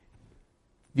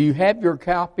If you have your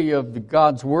copy of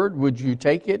God's Word, would you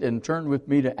take it and turn with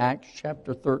me to Acts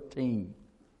chapter 13?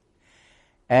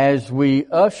 As we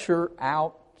usher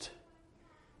out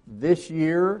this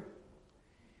year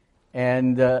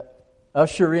and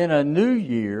usher in a new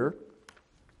year,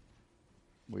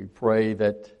 we pray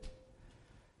that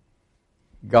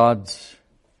God's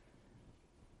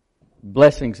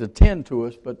blessings attend to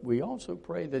us, but we also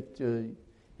pray that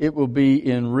it will be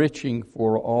enriching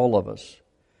for all of us.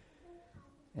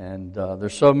 And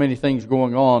there's so many things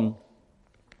going on.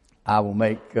 I will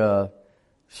make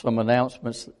some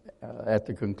announcements at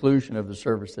the conclusion of the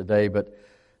service today, but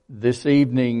this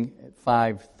evening at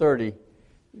 5:30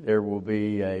 there will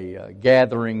be a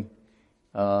gathering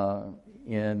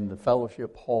in the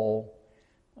fellowship hall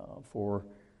for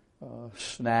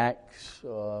snacks,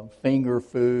 finger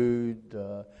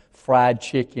food, fried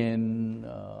chicken,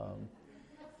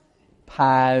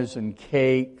 pies and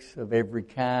cakes of every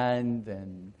kind,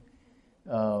 and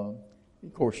of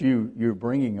course you're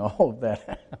bringing all of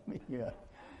that. I mean, yeah.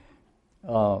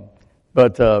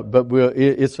 But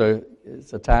it's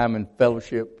a time in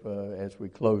fellowship as we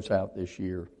close out this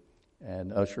year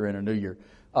and usher in a new year.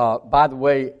 By the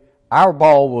way, our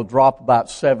ball will drop about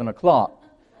 7:00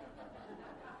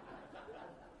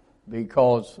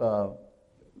 because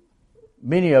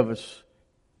many of us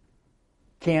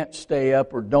can't stay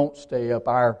up or don't stay up.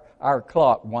 Our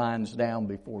clock winds down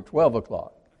before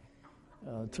 12:00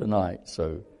 tonight.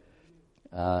 So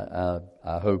I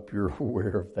hope you're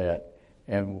aware of that,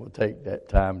 and we'll take that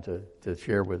time to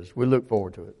share with us. We look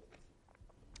forward to it.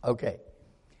 Okay.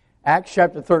 Acts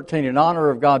chapter 13. In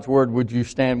honor of God's Word, would you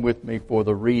stand with me for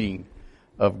the reading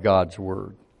of God's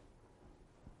Word?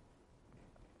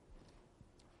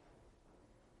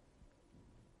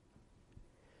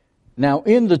 Now,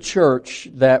 in the church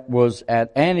that was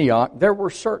at Antioch, there were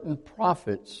certain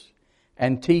prophets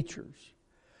and teachers.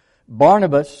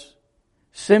 Barnabas,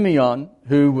 Simeon,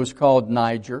 who was called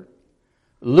Niger,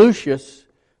 Lucius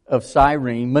of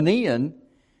Cyrene, Manaen,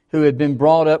 who had been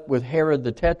brought up with Herod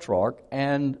the Tetrarch,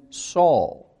 and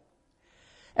Saul.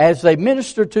 As they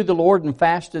ministered to the Lord and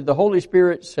fasted, the Holy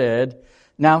Spirit said,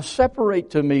 "Now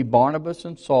separate to me Barnabas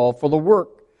and Saul for the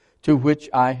work to which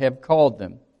I have called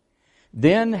them."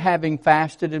 Then, having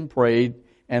fasted and prayed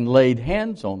and laid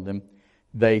hands on them,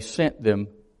 they sent them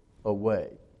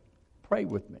away. Pray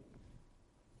with me.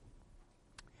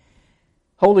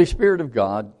 Holy Spirit of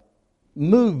God,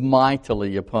 move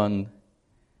mightily upon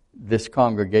this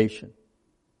congregation.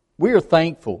 We are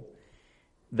thankful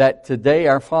that today,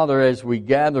 our Father, as we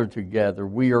gather together,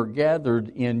 we are gathered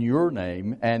in your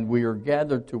name, and we are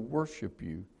gathered to worship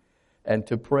you and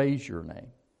to praise your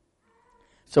name.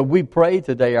 So we pray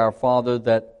today, our Father,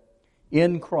 that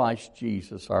in Christ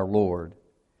Jesus our Lord,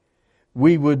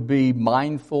 we would be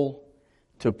mindful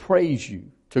to praise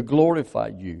you, to glorify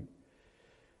you,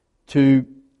 to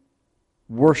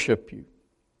worship you.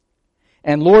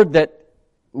 And Lord, that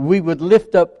we would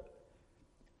lift up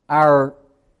our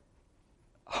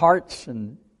hearts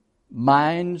and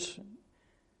minds,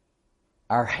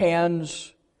 our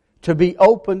hands, to be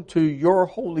open to your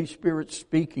Holy Spirit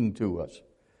speaking to us,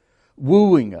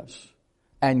 wooing us,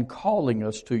 and calling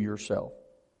us to yourself.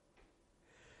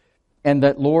 And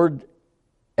that, Lord,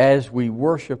 as we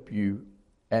worship you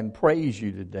and praise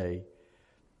you today,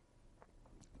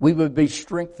 we would be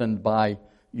strengthened by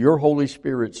your Holy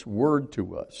Spirit's word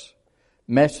to us,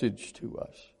 message to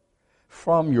us,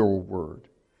 from your word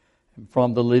and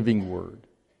from the living word,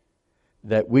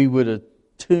 that we would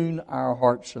attune our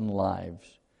hearts and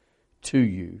lives to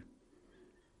you.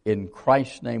 In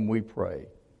Christ's name we pray.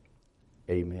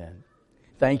 Amen.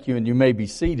 Thank you, and you may be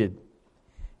seated.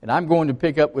 And I'm going to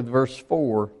pick up with verse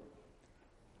 4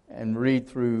 and read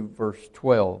through verse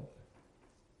 12.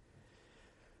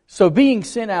 So being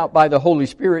sent out by the Holy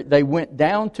Spirit, they went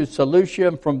down to Seleucia,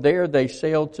 and from there they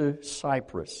sailed to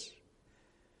Cyprus.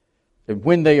 And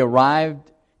when they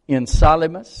arrived in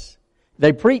Salamis,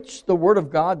 they preached the word of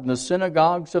God in the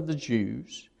synagogues of the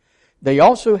Jews. They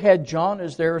also had John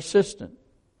as their assistant.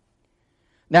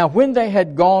 Now when they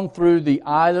had gone through the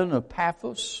island of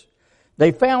Paphos,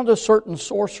 they found a certain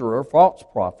sorcerer, false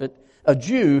prophet, a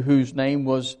Jew whose name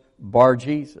was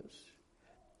Bar-Jesus,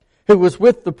 who was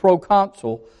with the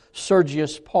proconsul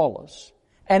Sergius Paulus,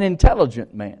 an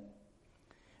intelligent man.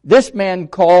 This man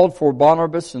called for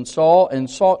Barnabas and Saul and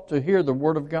sought to hear the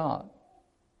word of God.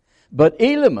 But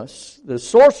Elymas, the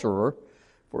sorcerer,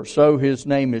 for so his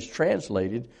name is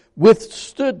translated,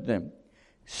 withstood them,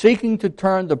 seeking to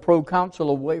turn the proconsul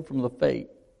away from the faith.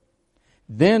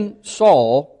 Then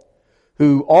Saul,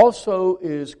 who also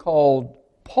is called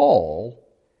Paul,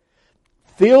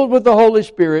 filled with the Holy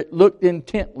Spirit, looked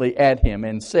intently at him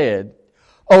and said,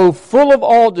 O full of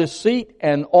all deceit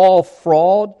and all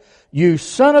fraud, you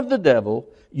son of the devil,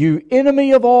 you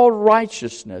enemy of all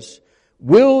righteousness,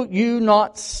 will you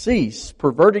not cease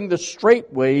perverting the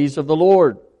straight ways of the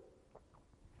Lord?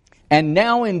 And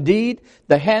now indeed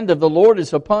the hand of the Lord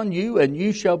is upon you, and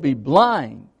you shall be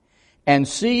blind, and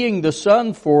seeing the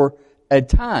sun for a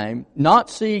time, not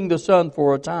seeing the sun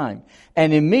for a time.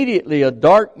 And immediately a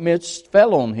dark mist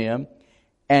fell on him,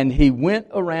 and he went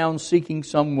around seeking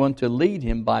someone to lead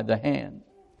him by the hand.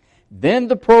 Then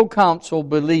the proconsul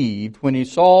believed when he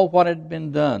saw what had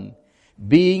been done,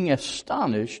 being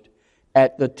astonished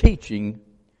at the teaching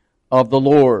of the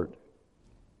Lord.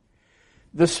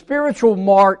 The spiritual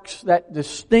marks that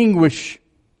distinguish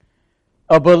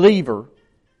a believer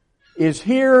is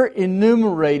here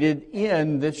enumerated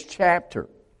in this chapter.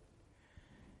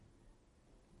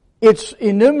 It's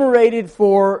enumerated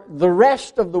for the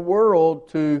rest of the world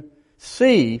to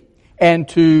see and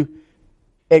to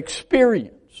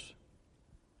experience.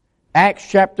 Acts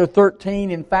chapter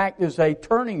 13, in fact, is a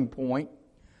turning point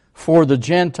for the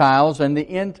Gentiles and the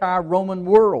entire Roman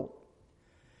world.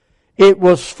 It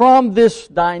was from this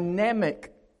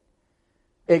dynamic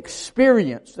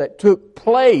experience that took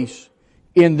place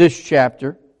in this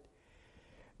chapter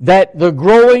that the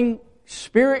growing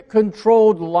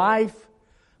Spirit-controlled life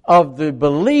of the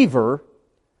believer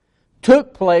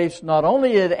took place not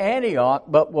only at Antioch,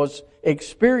 but was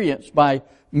experienced by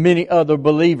many other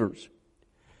believers.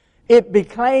 It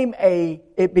became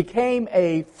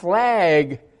a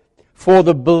flag for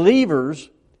the believers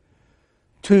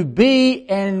to be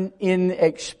in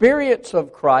experience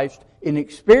of Christ, in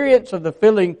experience of the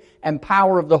filling and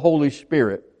power of the Holy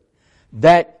Spirit,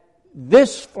 that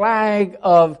this flag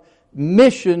of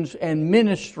missions and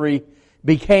ministry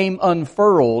became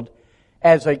unfurled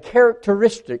as a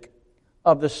characteristic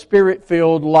of the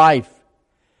Spirit-filled life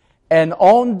and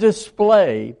on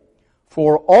display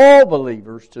for all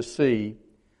believers to see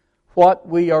what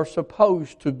we are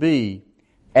supposed to be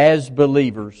as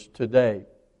believers today.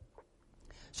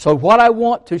 So what I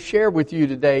want to share with you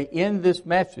today in this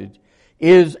message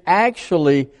is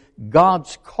actually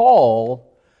God's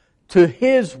call to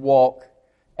His walk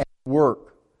and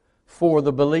work for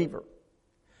the believer.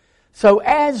 So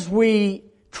as we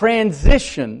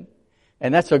transition,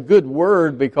 and that's a good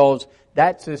word because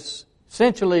that's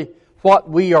essentially what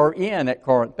we are in at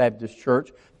Corinth Baptist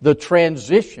Church, the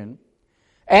transition.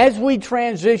 As we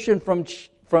transition from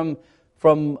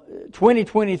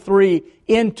 2023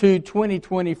 into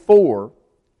 2024,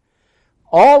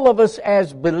 all of us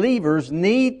as believers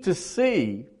need to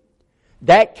see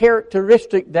that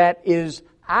characteristic that is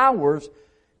ours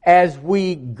as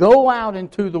we go out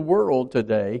into the world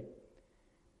today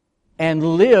and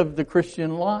live the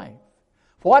Christian life.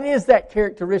 What is that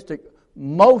characteristic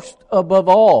most above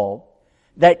all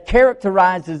that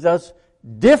characterizes us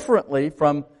differently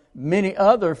from many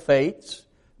other faiths,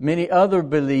 many other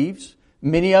beliefs,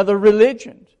 many other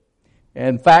religions?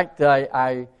 In fact,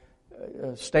 I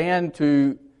stand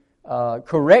to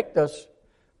correct us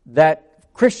that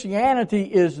Christianity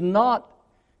is not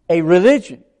a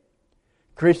religion.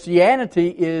 Christianity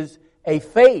is a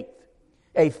faith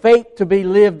to be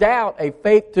lived out, a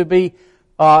faith to be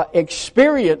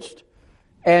experienced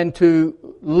and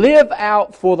to live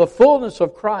out for the fullness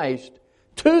of Christ,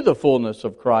 to the fullness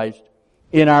of Christ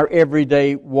in our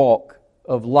everyday walk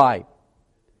of life.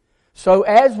 So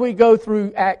as we go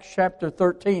through Acts chapter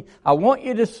 13, I want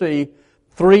you to see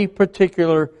three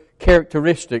particular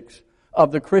characteristics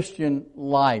of the Christian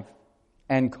life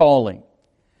and calling.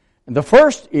 And the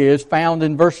first is found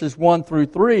in verses 1 through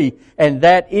 3, and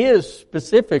that is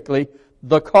specifically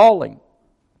the calling.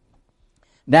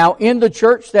 Now, in the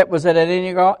church that was at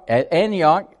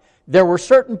Antioch, there were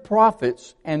certain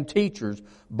prophets and teachers: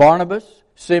 Barnabas,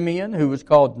 Simeon, who was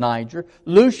called Niger,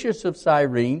 Lucius of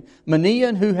Cyrene,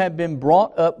 Manaen, who had been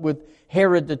brought up with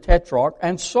Herod the Tetrarch,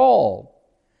 and Saul.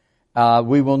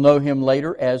 We will know him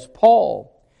later as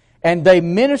Paul. And they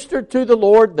ministered to the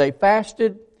Lord, they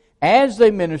fasted. As they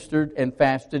ministered and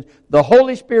fasted, the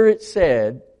Holy Spirit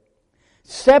said,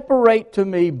 "Separate to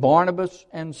me Barnabas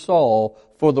and Saul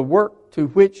for the work to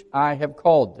which I have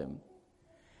called them."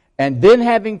 And then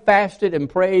having fasted and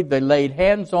prayed, they laid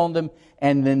hands on them,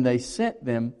 and then they sent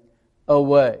them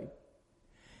away.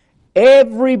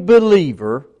 Every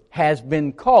believer has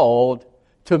been called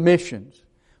to missions.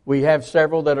 We have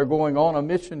several that are going on a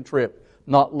mission trip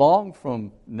not long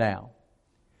from now.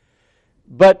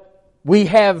 But we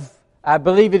have, I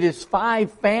believe it is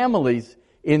 5 families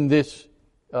in this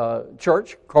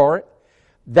church, Corinth,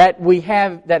 that we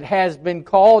have that has been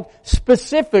called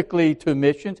specifically to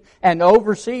missions and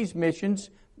overseas missions,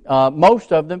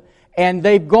 most of them, and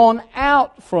they've gone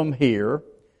out from here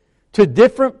to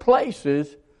different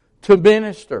places to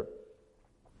minister.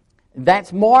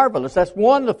 That's marvelous. That's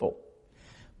wonderful.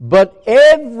 But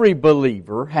every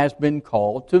believer has been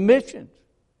called to missions.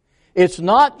 It's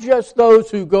not just those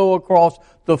who go across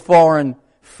the foreign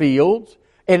fields,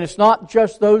 and it's not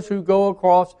just those who go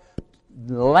across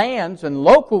lands and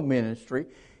local ministry.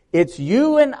 It's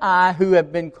you and I who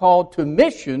have been called to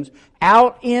missions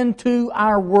out into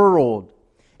our world.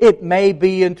 It may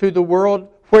be into the world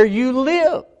where you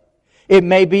live. It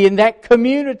may be in that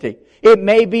community. It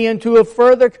may be into a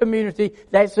further community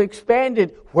that's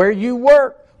expanded where you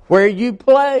work, where you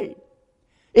play.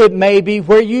 It may be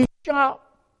where you shop.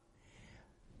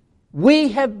 We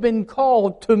have been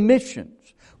called to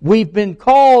missions. We've been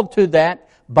called to that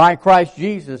by Christ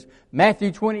Jesus.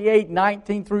 Matthew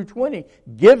 28:19 through 20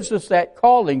 gives us that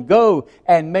calling. Go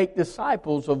and make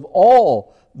disciples of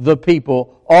all the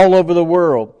people all over the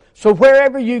world. So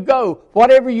wherever you go,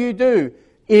 whatever you do,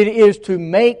 it is to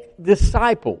make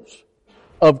disciples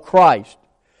of Christ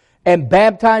and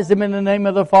baptize them in the name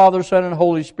of the Father, Son, and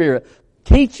Holy Spirit,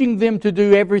 teaching them to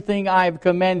do everything I have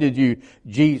commanded you,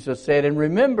 Jesus said. And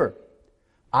remember,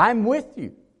 I'm with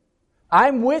you.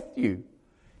 I'm with you.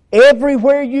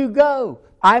 Everywhere you go,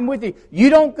 I'm with you. You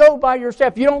don't go by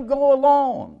yourself. You don't go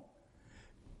alone.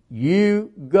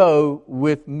 You go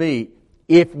with me.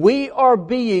 If we are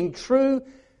being true,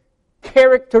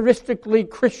 characteristically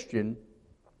Christian,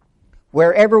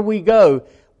 wherever we go,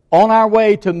 on our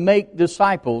way to make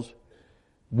disciples,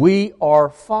 we are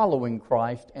following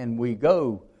Christ and we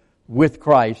go with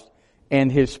Christ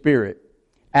and His Spirit.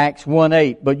 Acts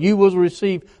 1:8, but you will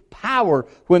receive power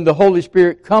when the Holy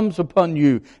Spirit comes upon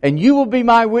you, and you will be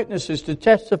my witnesses to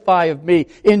testify of me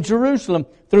in Jerusalem,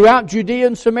 throughout Judea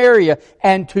and Samaria,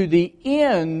 and to the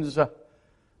ends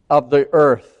of the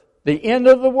earth, the end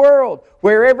of the world,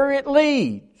 wherever it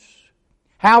leads,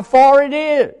 how far it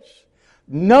is.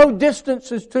 No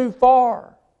distance is too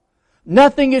far.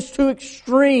 Nothing is too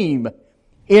extreme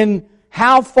in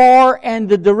how far and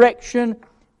the direction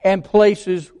and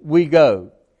places we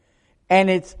go. And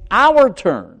it's our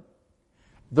turn.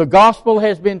 The gospel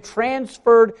has been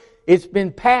transferred. It's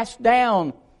been passed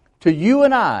down to you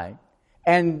and I.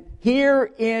 And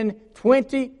here in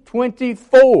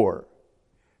 2024,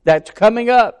 that's coming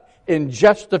up in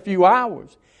just a few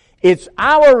hours, it's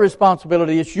our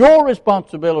responsibility. It's your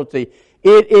responsibility.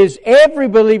 It is every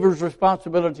believer's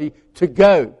responsibility to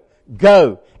go.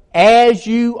 Go. As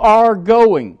you are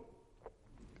going,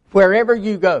 wherever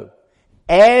you go,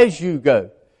 as you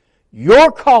go,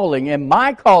 your calling and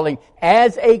my calling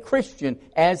as a Christian,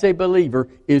 as a believer,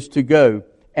 is to go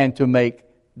and to make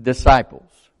disciples.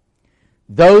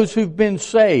 Those who've been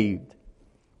saved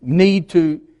need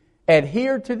to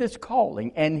adhere to this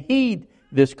calling and heed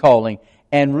this calling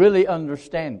and really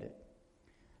understand it.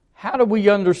 How do we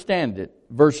understand it?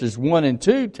 Verses 1 and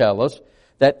 2 tell us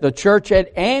that the church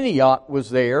at Antioch was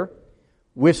there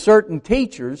with certain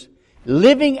teachers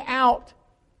living out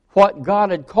what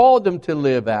God had called them to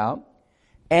live out,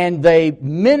 and they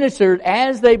ministered,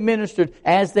 as they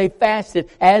fasted,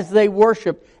 as they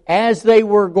worshiped, as they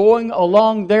were going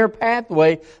along their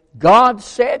pathway. God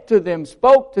said to them,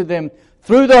 spoke to them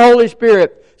through the Holy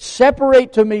Spirit,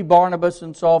 separate to me Barnabas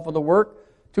and Saul for the work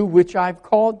to which I've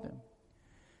called them.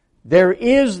 There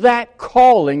is that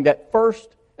calling that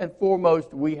first and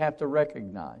foremost we have to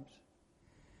recognize.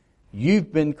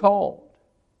 You've been called.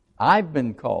 I've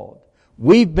been called.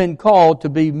 We've been called to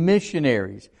be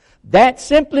missionaries. That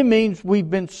simply means we've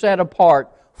been set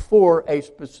apart for a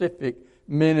specific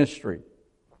ministry.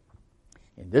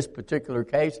 In this particular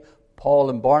case, Paul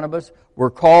and Barnabas were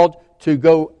called to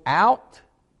go out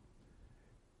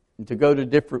and to go to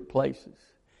different places.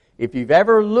 If you've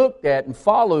ever looked at and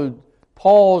followed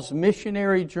Paul's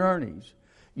missionary journeys,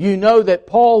 you know that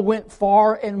Paul went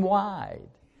far and wide.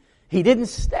 He didn't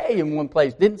stay in one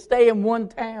place, didn't stay in one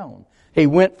town. He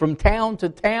went from town to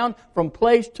town, from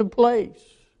place to place.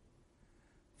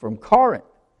 From Corinth,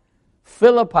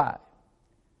 Philippi,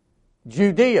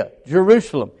 Judea,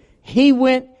 Jerusalem. He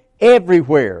went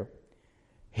everywhere.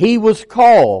 He was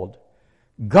called.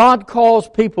 God calls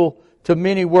people to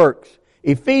many works.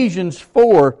 Ephesians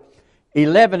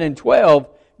 4:11 and 12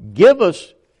 give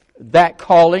us that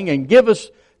calling and give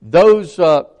us those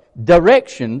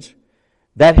directions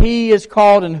that He is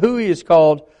called and who He is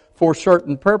called for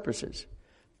certain purposes.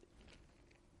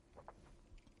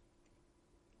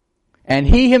 And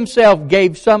He Himself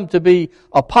gave some to be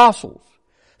apostles,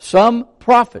 some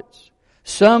prophets,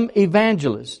 some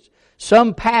evangelists,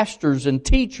 some pastors and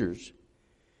teachers,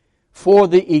 for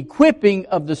the equipping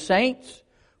of the saints,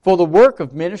 for the work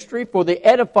of ministry, for the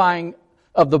edifying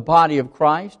of the body of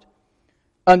Christ,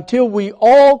 until we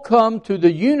all come to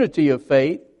the unity of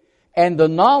faith and the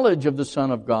knowledge of the Son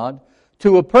of God,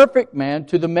 to a perfect man,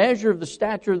 to the measure of the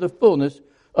stature of the fullness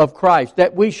of Christ,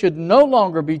 that we should no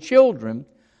longer be children,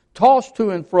 tossed to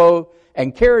and fro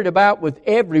and carried about with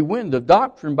every wind of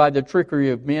doctrine by the trickery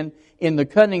of men, in the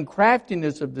cunning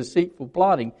craftiness of deceitful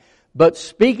plotting, but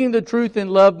speaking the truth in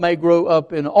love may grow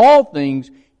up in all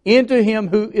things into Him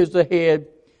who is the head,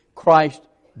 Christ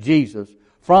Jesus,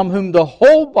 from whom the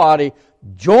whole body,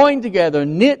 joined together,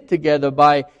 knit together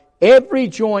by every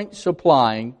joint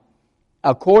supplying,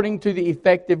 according to the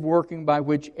effective working by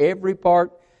which every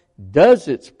part does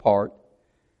its part,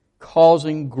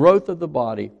 causing growth of the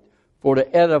body for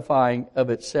the edifying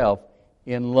of itself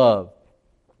in love.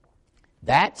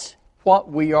 That's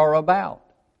what we are about.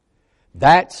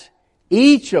 That's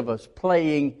each of us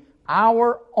playing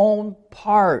our own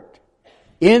part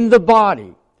in the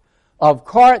body of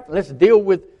Corinth. Let's deal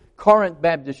with Corinth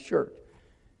Baptist Church.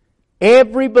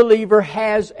 Every believer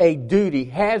has a duty,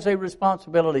 has a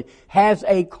responsibility, has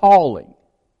a calling.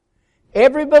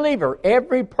 Every believer,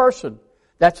 every person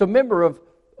that's a member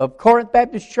of Corinth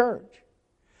Baptist Church,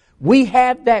 we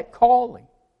have that calling.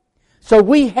 So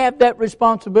we have that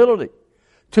responsibility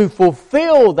to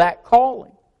fulfill that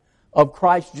calling of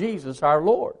Christ Jesus our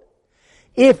Lord.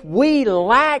 If we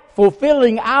lack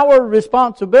fulfilling our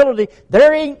responsibility,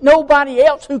 there ain't nobody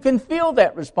else who can fill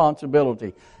that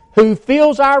responsibility, who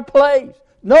fills our place.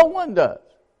 No one does.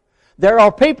 There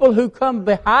are people who come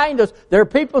behind us. There are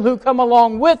people who come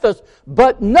along with us,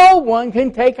 but no one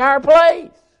can take our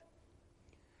place.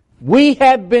 We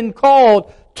have been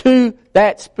called to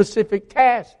that specific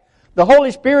task. The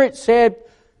Holy Spirit said,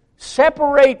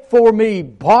 separate for me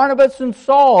Barnabas and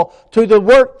Saul to the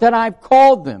work that I've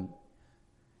called them.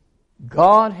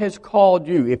 God has called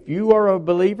you. If you are a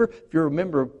believer, if you're a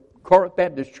member of Corinth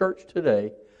Baptist Church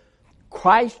today,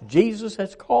 Christ Jesus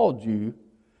has called you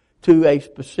to a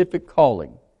specific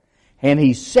calling. And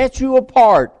He set you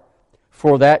apart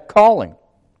for that calling.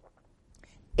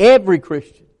 Every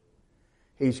Christian,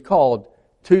 He's called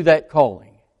to that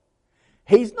calling.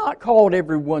 He's not called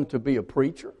everyone to be a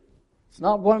preacher. It's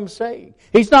not what I'm saying.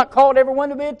 He's not called everyone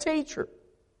to be a teacher.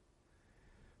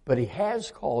 But He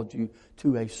has called you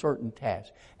to a certain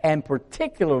task, and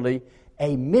particularly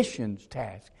a missions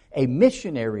task, a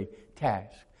missionary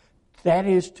task. That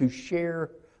is to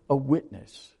share a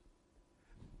witness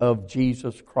of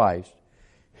Jesus Christ,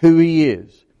 who He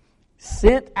is.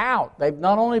 Sent out. They've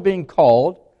not only been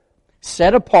called,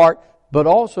 set apart, but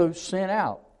also sent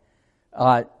out.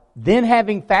 Then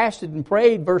having fasted and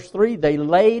prayed, verse 3, they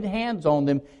laid hands on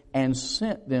them and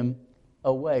sent them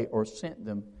away, or sent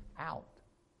them out.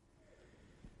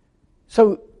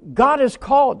 So God has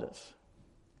called us.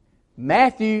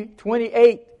 Matthew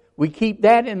 28, we keep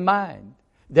that in mind.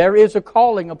 There is a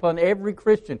calling upon every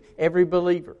Christian, every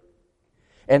believer.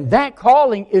 And that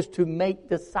calling is to make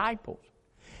disciples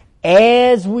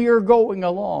as we are going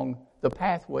along the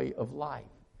pathway of life.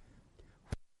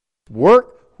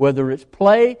 Work, whether it's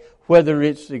play, whether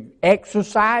it's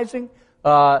exercising,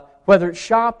 whether it's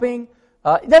shopping,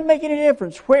 it doesn't make any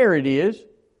difference where it is,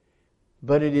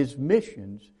 but it is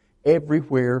missions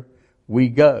everywhere we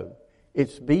go.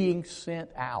 It's being sent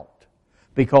out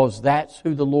because that's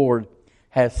who the Lord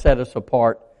has set us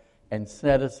apart and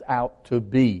set us out to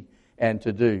be and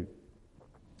to do.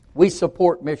 We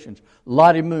support missions.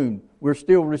 Lottie Moon, we're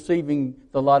still receiving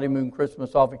the Lottie Moon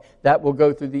Christmas offering. That will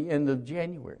go through the end of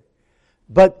January.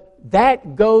 But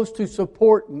that goes to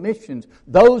support missions,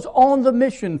 those on the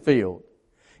mission field.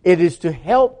 It is to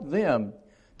help them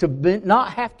to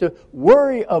not have to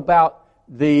worry about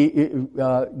the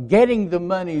getting the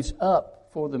monies up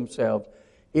for themselves.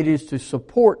 It is to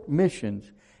support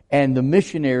missions and the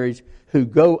missionaries who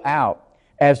go out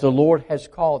as the Lord has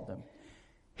called them.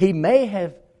 He may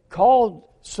have called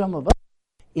some of us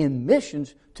in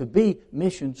missions to be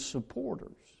mission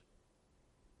supporters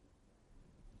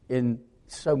in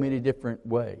so many different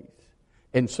ways,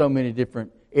 in so many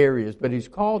different areas. But He's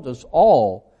called us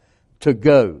all to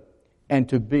go and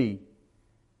to be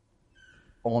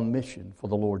on mission for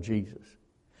the Lord Jesus.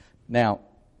 Now,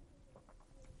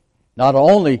 not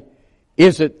only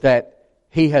is it that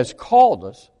He has called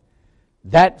us,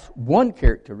 that's one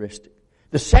characteristic.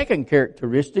 The second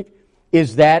characteristic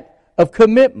is that of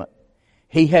commitment.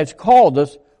 He has called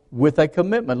us with a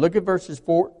commitment. Look at verses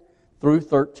 4 through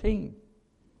 13.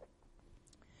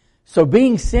 So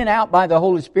being sent out by the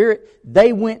Holy Spirit,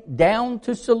 they went down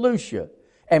to Seleucia,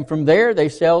 and from there they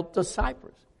sailed to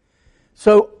Cyprus.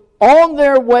 So On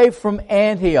their way from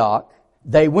Antioch,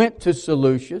 they went to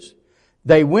Seleucus.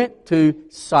 They went to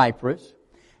Cyprus.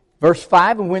 Verse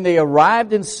 5, and when they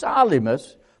arrived in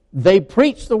Salamis, they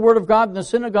preached the word of God in the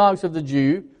synagogues of the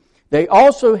Jews. They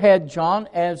also had John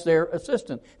as their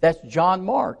assistant. That's John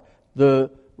Mark,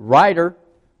 the writer,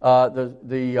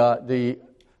 the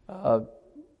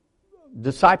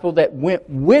disciple that went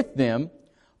with them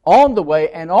on the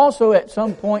way, and also at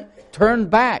some point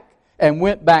turned back and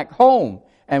went back home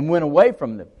and went away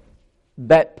from them.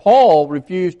 That Paul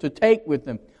refused to take with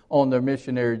them on their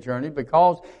missionary journey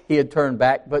because he had turned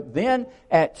back. But then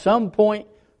at some point,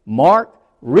 Mark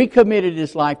recommitted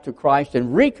his life to Christ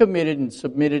and recommitted and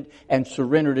submitted and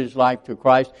surrendered his life to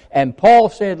Christ. And Paul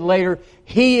said later,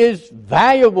 he is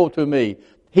valuable to me.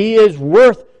 He is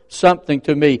worth something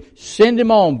to me. Send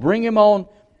him on. Bring him on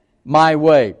my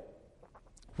way.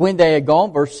 When they had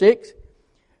gone, verse 6,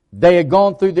 they had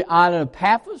gone through the island of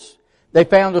Paphos. They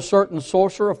found a certain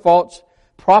sorcerer, a false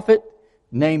prophet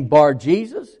named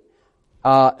Bar-Jesus,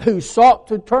 who sought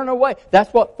to turn away.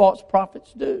 That's what false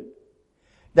prophets do.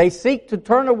 They seek to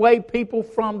turn away people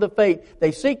from the faith.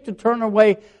 They seek to turn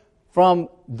away from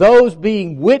those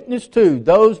being witnessed to,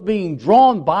 those being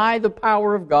drawn by the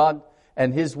power of God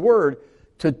and His Word,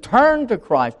 to turn to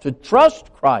Christ, to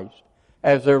trust Christ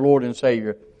as their Lord and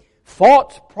Savior.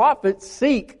 False prophets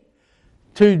seek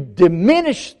to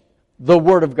diminish the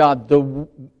Word of God,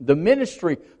 the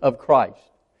ministry of Christ.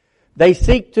 They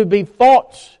seek to be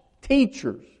false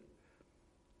teachers.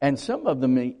 And some of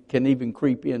them can even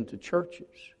creep into churches.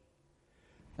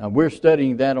 Now, we're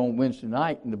studying that on Wednesday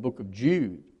night in the book of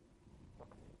Jude.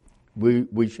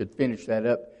 We should finish that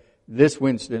up this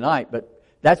Wednesday night. But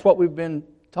that's what we've been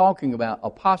talking about,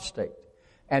 apostate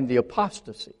and the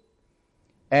apostasy.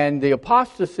 And the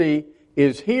apostasy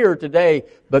is here today,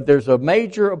 but there's a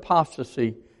major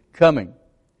apostasy coming.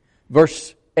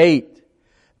 Verse 8.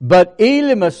 But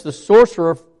Elymas the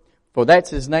sorcerer, for that's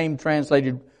his name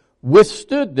translated,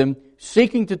 withstood them,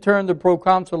 seeking to turn the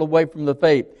proconsul away from the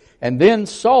faith. And then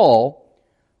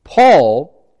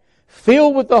Paul,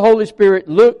 filled with the Holy Spirit,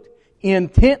 looked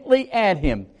intently at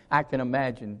him. I can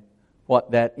imagine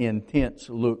what that intense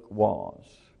look was.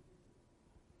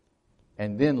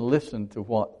 And then listen to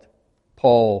what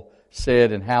Paul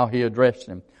said and how he addressed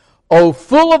him. Oh,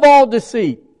 full of all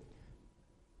deceit.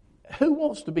 Who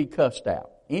wants to be cussed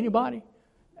out? Anybody?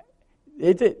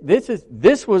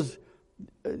 This was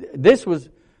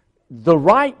the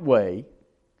right way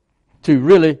to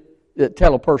really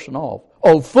tell a person off.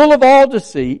 Oh, full of all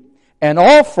deceit and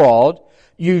all fraud,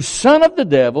 you son of the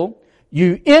devil,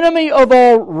 you enemy of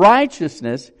all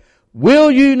righteousness, will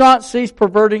you not cease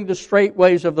perverting the straight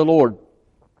ways of the Lord?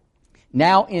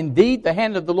 Now indeed the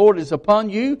hand of the Lord is upon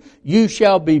you. You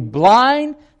shall be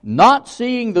blind, not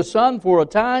seeing the sun for a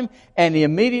time. And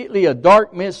immediately a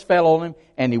dark mist fell on him,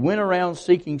 and he went around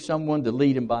seeking someone to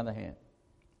lead him by the hand.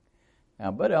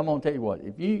 Now, buddy, I'm going to tell you what.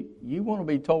 If you want to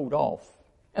be told off,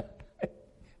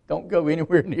 don't go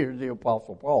anywhere near the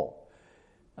Apostle Paul.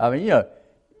 I mean,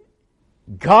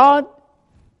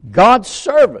 God's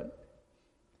servant,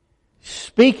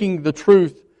 speaking the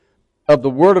truth of the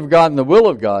Word of God and the will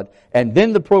of God. And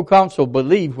then the proconsul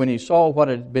believed when he saw what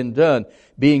had been done,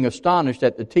 being astonished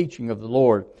at the teaching of the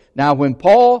Lord. Now when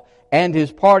Paul and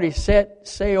his party set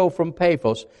sail from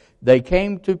Paphos, they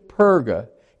came to Perga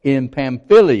in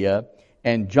Pamphylia,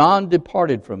 and John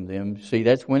departed from them. See,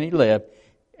 that's when he left,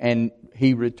 and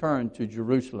he returned to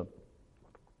Jerusalem.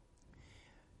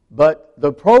 But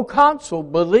the proconsul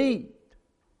believed.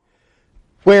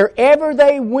 Wherever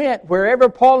they went, wherever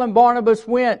Paul and Barnabas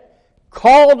went,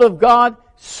 called of God,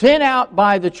 sent out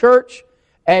by the church,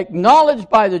 acknowledged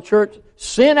by the church,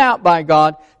 sent out by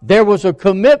God, there was a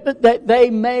commitment that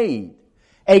they made.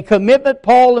 A commitment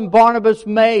Paul and Barnabas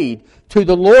made to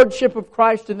the Lordship of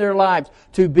Christ in their lives,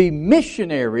 to be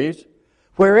missionaries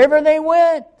wherever they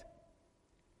went.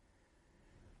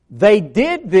 They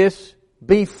did this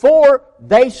before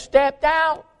they stepped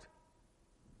out.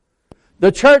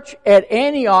 The church at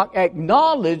Antioch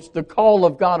acknowledged the call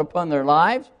of God upon their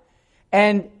lives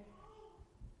and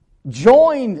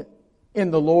joined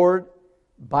in the Lord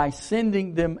by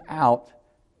sending them out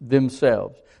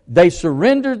themselves. They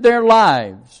surrendered their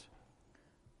lives.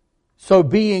 So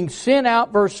being sent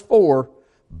out, verse 4,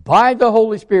 by the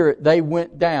Holy Spirit, they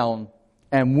went down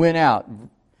and went out.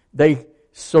 They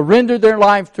surrendered their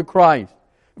lives to Christ.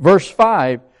 Verse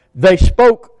 5, they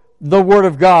spoke the Word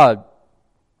of God.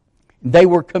 They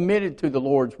were committed to the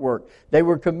Lord's work. They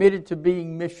were committed to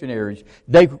being missionaries.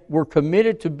 They were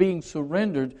committed to being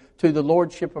surrendered to the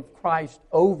Lordship of Christ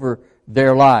over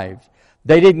their lives.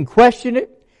 They didn't question it.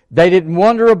 They didn't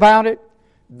wonder about it.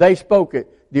 They spoke it.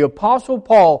 the Apostle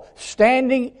Paul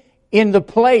standing in the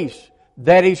place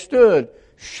that he stood,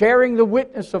 sharing the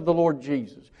witness of the Lord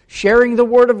Jesus, sharing the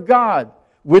Word of God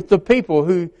with the people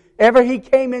whoever he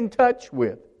came in touch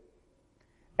with.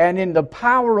 And in the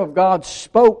power of God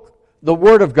spoke the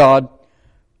Word of God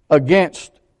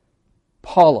against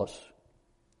Paulus,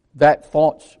 that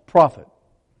false prophet.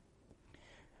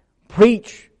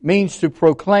 Preach means to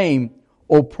proclaim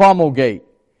or promulgate.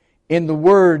 In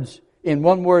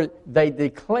one word, they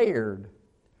declared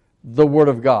the Word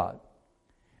of God.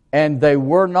 And they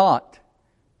were not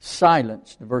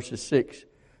silenced, verses 6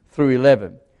 through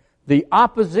 11. The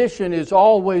opposition is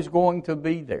always going to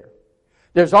be there.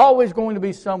 There's always going to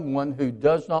be someone who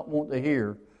does not want to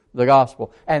hear the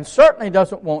gospel, and certainly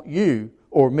doesn't want you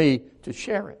or me to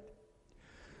share it.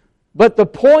 But the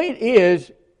point is,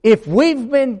 if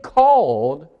we've been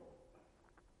called,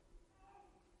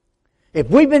 if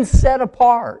we've been set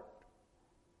apart,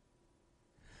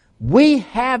 we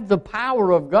have the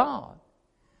power of God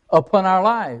upon our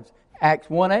lives. Acts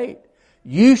 1:8.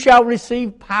 You shall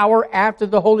receive power after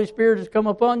the Holy Spirit has come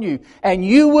upon you, and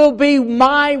you will be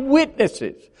my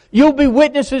witnesses. You'll be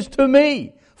witnesses to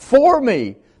me, for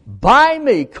me, by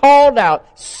me, called out,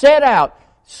 set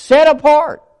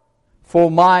apart for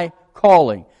my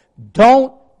calling.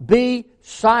 Don't be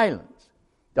silenced.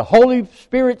 The Holy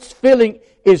Spirit's filling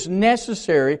is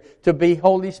necessary to be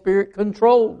Holy Spirit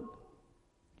controlled.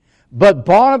 But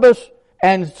Barnabas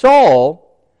and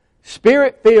Saul,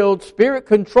 Spirit-filled,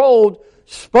 Spirit-controlled,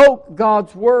 spoke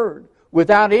God's Word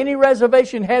without any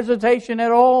reservation, hesitation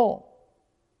at all.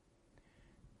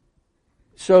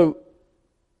 So,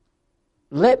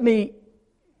 let me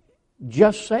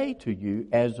just say to you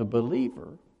as a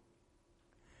believer,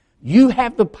 you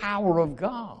have the power of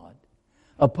God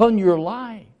upon your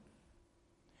life.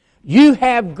 You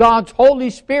have God's Holy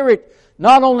Spirit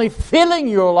not only filling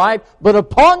your life, but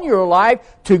upon your life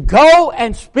to go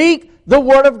and speak the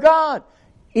Word of God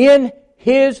in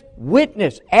His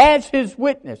witness, as His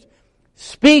witness,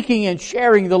 speaking and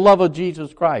sharing the love of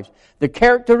Jesus Christ. The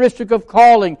characteristic of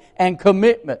calling and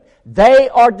commitment. They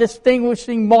are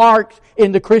distinguishing marks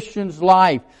in the Christian's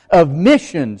life of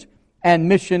missions and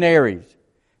missionaries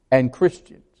and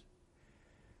Christians.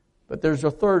 But there's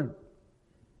a third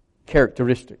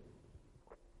characteristic.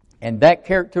 And that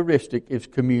characteristic is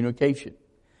communication.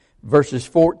 Verses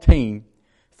 14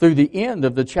 through the end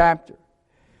of the chapter.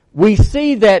 We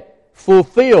see that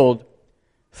fulfilled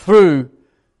through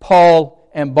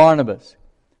Paul and Barnabas.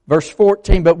 Verse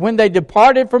 14, but when they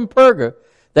departed from Perga,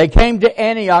 they came to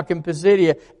Antioch in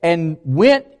Pisidia and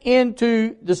went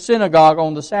into the synagogue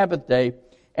on the Sabbath day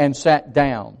and sat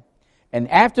down. And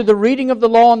after the reading of the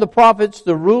law and the prophets,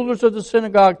 the rulers of the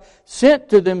synagogue sent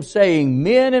to them, saying,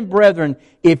 Men and brethren,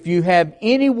 if you have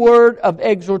any word of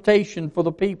exhortation for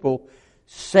the people,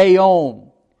 say on.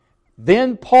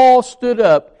 Then Paul stood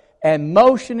up and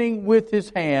motioning with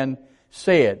his hand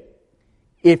said,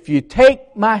 If you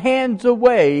take my hands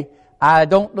away, I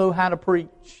don't know how to preach.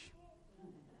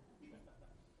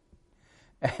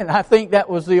 And I think that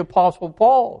was the Apostle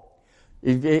Paul.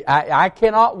 I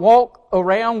cannot walk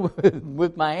around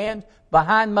with my hands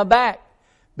behind my back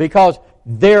because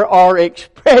there are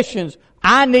expressions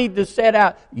I need to set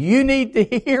out, you need to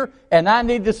hear, and I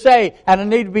need to say, and I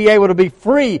need to be able to be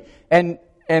free and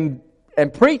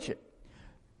preach it.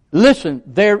 Listen,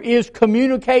 there is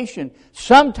communication.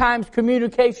 Sometimes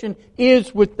communication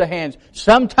is with the hands.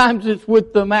 Sometimes it's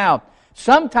with the mouth.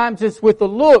 Sometimes it's with the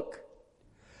look.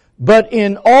 But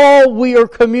in all, we are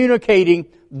communicating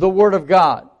the Word of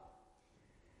God.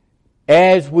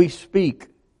 As we speak,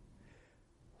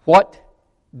 what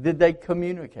did they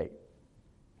communicate?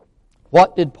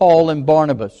 What did Paul and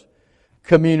Barnabas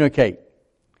communicate?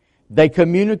 They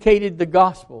communicated the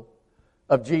gospel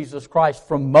of Jesus Christ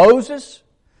from Moses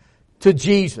to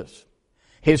Jesus.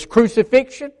 His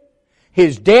crucifixion,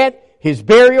 His death, His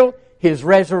burial, His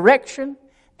resurrection,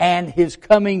 and His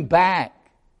coming back.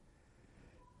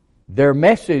 Their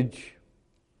message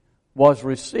was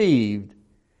received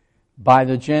by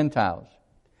the Gentiles.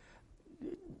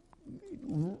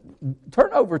 Turn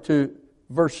over to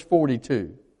verse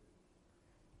 42.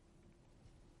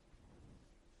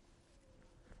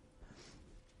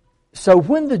 So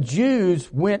when the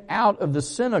Jews went out of the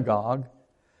synagogue,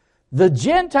 the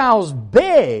Gentiles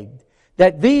begged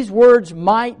that these words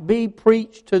might be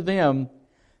preached to them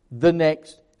the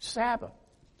next Sabbath.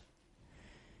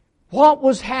 What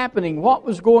was happening? What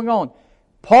was going on?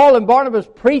 Paul and Barnabas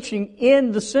preaching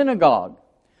in the synagogue.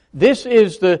 This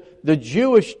is the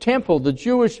Jewish temple, the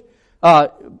Jewish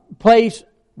place.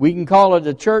 We can call it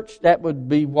a church. That would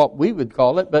be what we would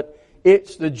call it. But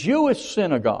it's the Jewish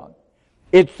synagogue.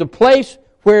 It's the place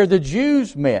where the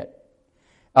Jews met.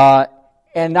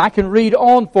 And I can read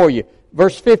on for you.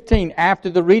 Verse 15, after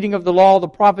the reading of the law, the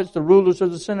prophets, the rulers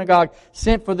of the synagogue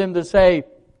sent for them to say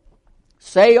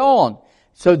on.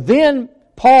 So then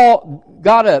Paul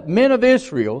got up, men of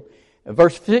Israel,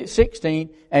 verse 16,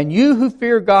 and you who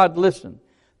fear God, listen.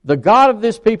 The God of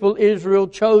this people, Israel,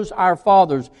 chose our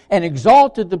fathers and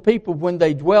exalted the people when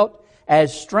they dwelt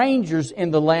as strangers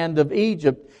in the land of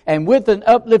Egypt. And with an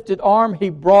uplifted arm, He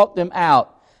brought them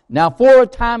out. Now for a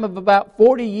time of about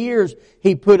 40 years,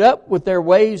 He put up with their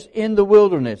ways in the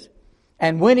wilderness.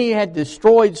 And when He had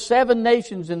destroyed 7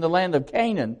 nations in the land of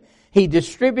Canaan, He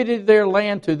distributed their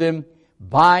land to them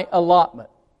by allotment.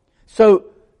 So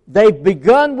they've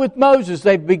begun with Moses.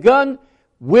 They've begun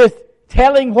with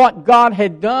telling what God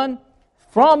had done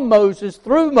from Moses,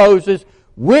 through Moses,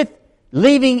 with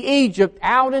leaving Egypt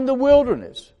out in the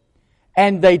wilderness.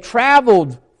 And they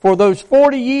traveled for those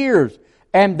 40 years,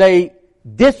 and they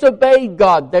disobeyed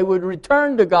God. They would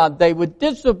return to God. They would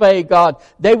disobey God.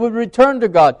 They would return to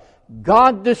God.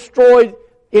 God destroyed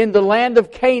in the land of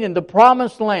Canaan, the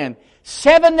promised land,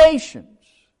 7 nations.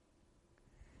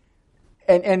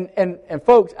 And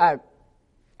folks,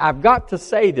 I've got to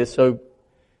say this, so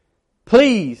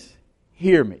please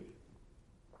hear me.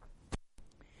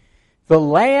 The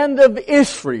land of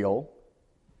Israel,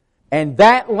 and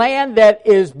that land that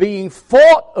is being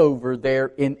fought over there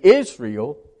in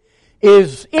Israel,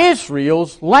 is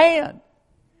Israel's land.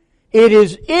 It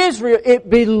is Israel. It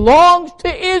belongs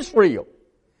to Israel.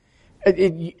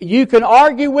 You can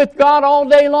argue with God all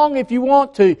day long if you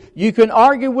want to. You can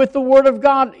argue with the Word of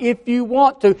God if you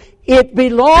want to. It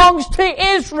belongs to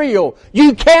Israel.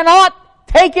 You cannot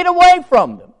take it away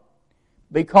from them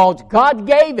because God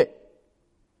gave it.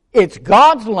 It's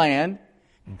God's land.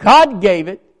 God gave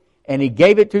it, and He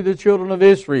gave it to the children of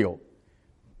Israel.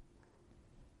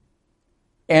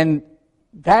 And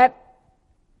that,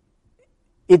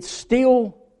 it's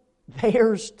still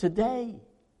theirs today.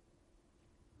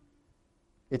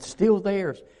 It's still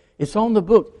theirs. It's on the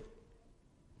book.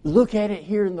 Look at it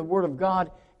here in the Word of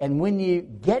God, and when you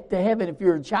get to heaven, if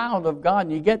you're a child of God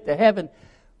and you get to heaven,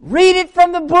 read it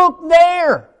from the book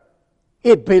there.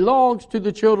 It belongs to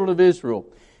the children of Israel.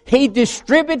 He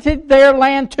distributed their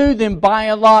land to them by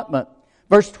allotment.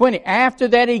 Verse 20, after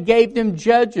that He gave them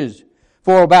judges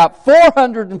for about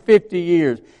 450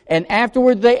 years. And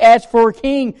afterward they asked for a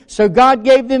king. So God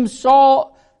gave them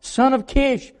Saul, son of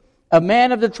Kish, a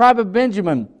man of the tribe of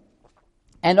Benjamin.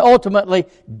 And ultimately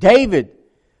David.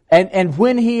 And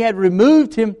when He had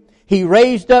removed him, He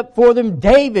raised up for them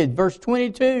David, verse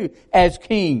 22, as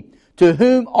king, to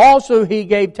whom also He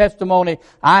gave testimony,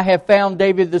 I have found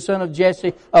David the son of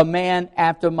Jesse, a man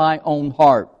after my own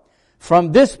heart.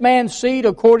 From this man's seed,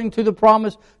 according to the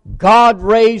promise, God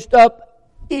raised up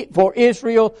for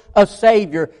Israel a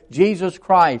Savior, Jesus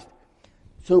Christ.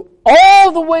 So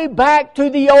all the way back to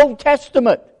the Old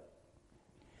Testament,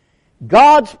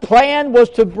 God's plan was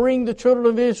to bring the children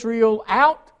of Israel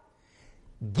out,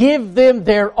 give them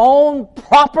their own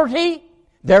property,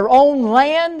 their own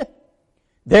land,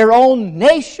 their own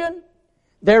nation,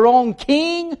 their own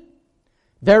king,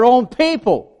 their own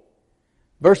people.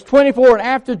 Verse 24, and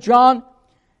after John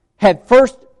had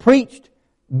first preached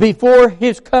before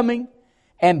his coming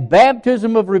and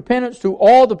baptism of repentance to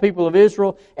all the people of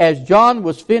Israel, as John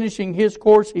was finishing his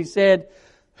course, he said,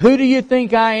 who do you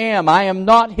think I am? I am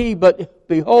not he, but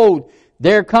behold,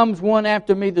 there comes one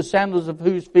after me, the sandals of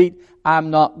whose feet I am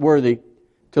not worthy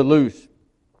to loose.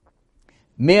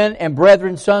 Men and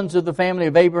brethren, sons of the family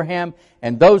of Abraham,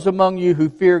 and those among you who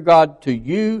fear God, to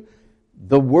you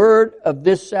the word of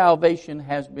this salvation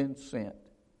has been sent.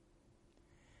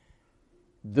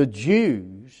 The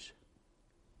Jews,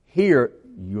 here,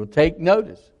 you'll take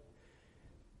notice,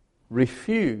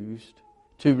 refused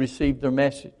to receive their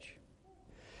message.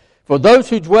 For those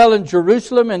who dwell in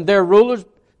Jerusalem and their rulers,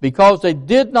 because they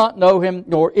did not know Him,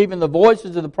 nor even the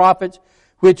voices of the prophets,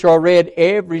 which are read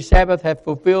every Sabbath, have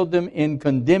fulfilled them in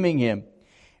condemning Him.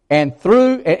 And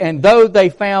though they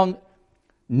found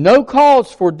no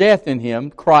cause for death in Him,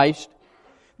 Christ,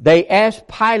 they asked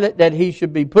Pilate that He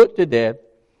should be put to death.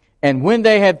 And when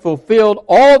they had fulfilled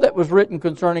all that was written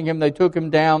concerning Him, they took Him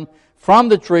down from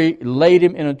the tree, laid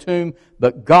Him in a tomb,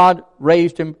 but God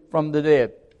raised Him from the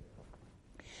dead.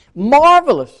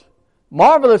 Marvelous,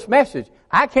 marvelous message.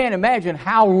 I can't imagine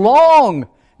how long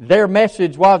their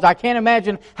message was. I can't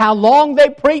imagine how long they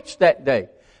preached that day.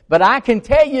 But I can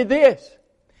tell you this.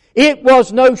 It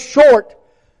was no short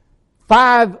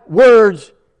 5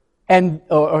 words and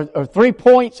or 3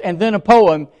 points and then a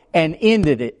poem and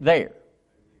ended it there.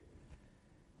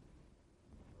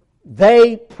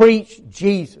 They preached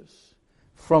Jesus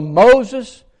from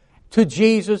Moses to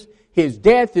Jesus, His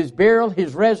death, His burial,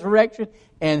 His resurrection,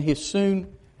 and His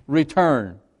soon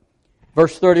return.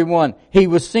 Verse 31, He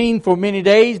was seen for many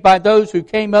days by those who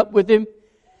came up with Him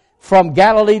from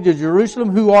Galilee to Jerusalem,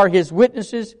 who are His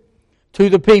witnesses to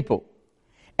the people.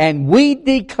 And we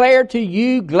declare to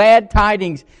you glad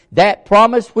tidings, that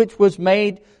promise which was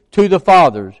made to the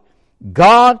fathers.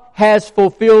 God has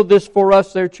fulfilled this for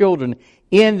us, their children,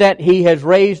 in that He has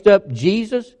raised up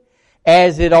Jesus,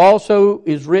 as it also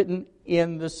is written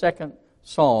in the second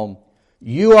Psalm.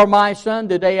 You are my son,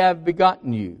 today I have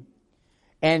begotten you.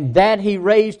 And that He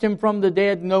raised Him from the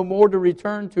dead, no more to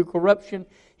return to corruption.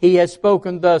 He has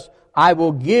spoken thus, I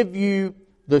will give you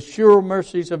the sure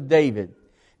mercies of David.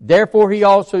 Therefore He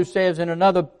also says in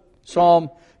another Psalm,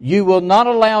 you will not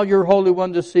allow your Holy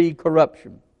One to see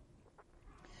corruption.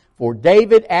 For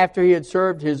David, after he had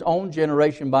served his own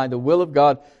generation by the will of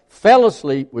God, fell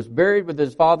asleep, was buried with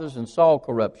his fathers, and saw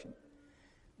corruption.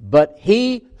 But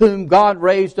he whom God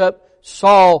raised up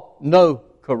saw no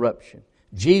corruption.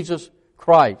 Jesus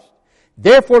Christ.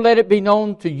 Therefore let it be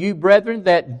known to you, brethren,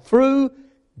 that through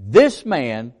this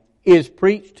man is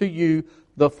preached to you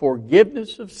the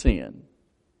forgiveness of sin.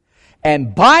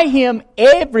 And by Him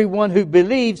everyone who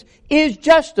believes is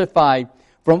justified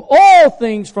from all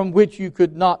things from which you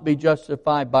could not be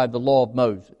justified by the law of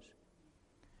Moses.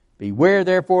 Beware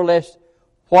therefore lest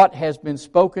what has been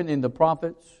spoken in the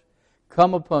prophets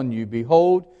come upon you.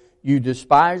 Behold, you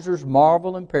despisers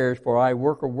marvel and perish, for I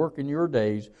work a work in your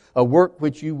days, a work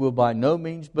which you will by no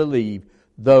means believe,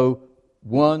 though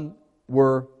one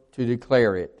were to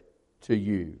declare it to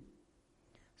you.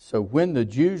 So when the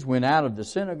Jews went out of the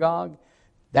synagogue,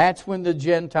 that's when the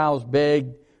Gentiles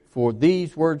begged for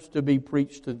these words to be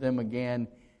preached to them again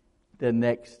the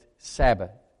next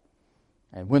Sabbath.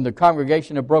 And when the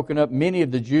congregation had broken up, many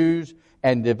of the Jews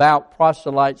and devout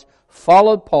proselytes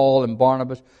followed Paul and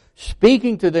Barnabas,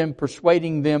 speaking to them,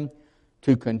 persuading them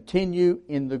to continue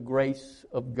in the grace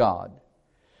of God.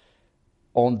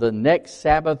 On the next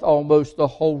Sabbath, almost the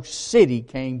whole city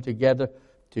came together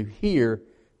to hear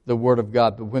the Word of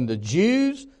God. But when the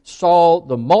Jews saw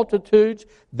the multitudes,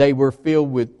 they were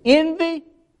filled with envy,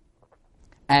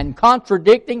 and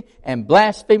contradicting and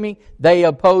blaspheming, they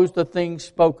opposed the things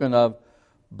spoken of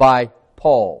by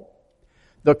Paul.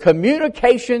 The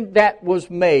communication that was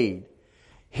made,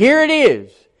 here it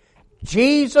is,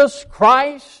 Jesus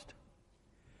Christ,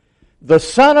 the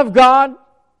Son of God,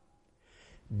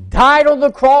 died on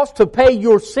the cross to pay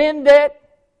your sin debt.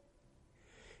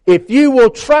 If you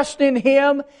will trust in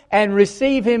Him and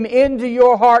receive Him into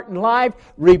your heart and life,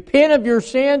 repent of your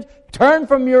sins, turn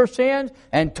from your sins,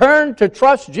 and turn to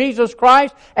trust Jesus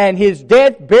Christ and His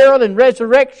death, burial, and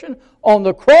resurrection on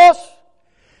the cross,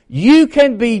 you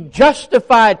can be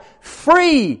justified,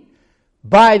 free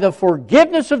by the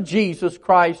forgiveness of Jesus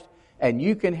Christ, and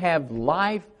you can have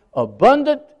life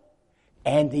abundant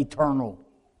and eternal.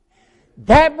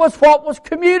 That was what was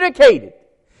communicated.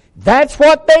 That's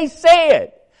what they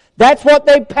said. That's what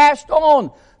they passed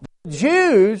on. The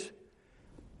Jews,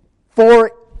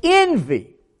 for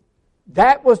envy,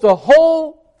 that was the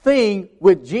whole thing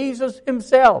with Jesus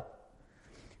Himself.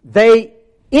 They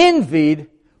envied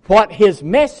what His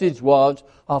message was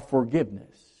of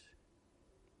forgiveness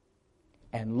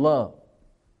and love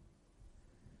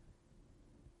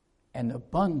and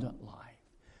abundant life,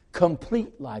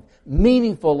 complete life,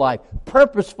 meaningful life,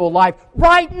 purposeful life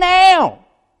right now,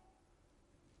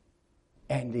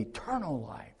 and eternal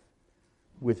life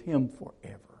with Him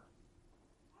forever.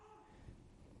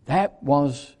 That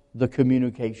was the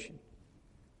communication.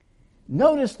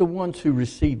 Notice the ones who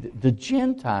received it. The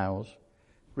Gentiles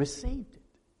received it.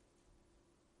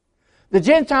 The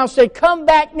Gentiles said, come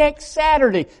back next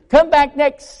Saturday. Come back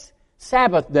next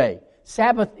Sabbath day.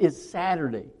 Sabbath is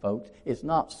Saturday, folks. It's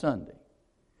not Sunday.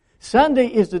 Sunday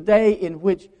is the day in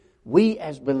which we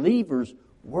as believers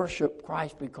worship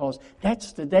Christ, because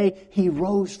that's the day He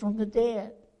rose from the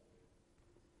dead.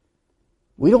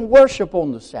 We don't worship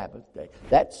on the Sabbath day.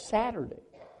 That's Saturday.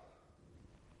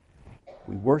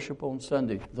 We worship on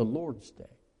Sunday, the Lord's Day.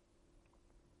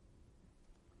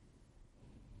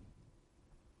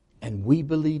 And we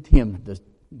believed Him.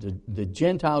 The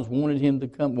Gentiles wanted them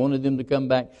to come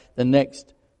back the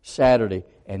next Saturday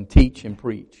and teach and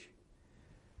preach.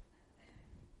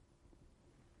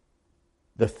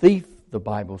 The thief, the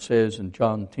Bible says in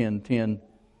John 10:10,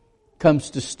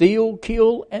 comes to steal,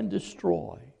 kill, and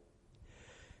destroy.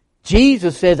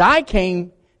 Jesus says, I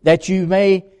came that you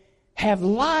may have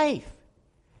life,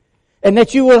 and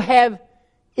that you will have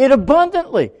it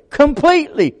abundantly,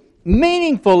 completely,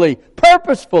 meaningfully,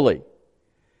 purposefully.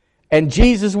 And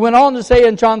Jesus went on to say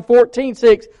in John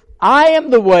 14:6, I am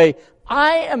the way.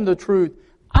 I am the truth.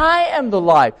 I am the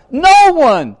life. No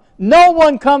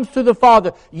one comes to the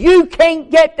Father. You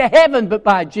can't get to heaven but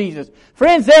by Jesus.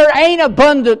 Friends, there ain't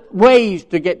abundant ways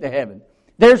to get to heaven.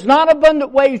 There's not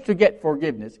abundant ways to get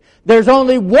forgiveness. There's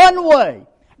only one way.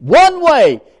 One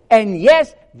way. And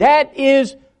yes, that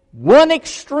is one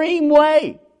extreme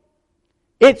way.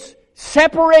 It's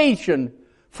separation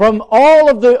from all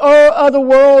of the other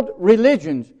world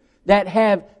religions that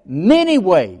have many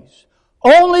ways.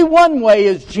 Only one way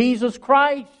is Jesus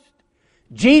Christ.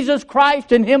 Jesus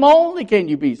Christ, and Him only can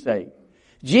you be saved.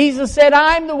 Jesus said,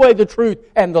 I'm the way, the truth,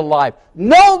 and the life.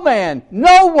 No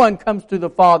one comes to the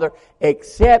Father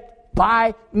except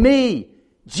by me,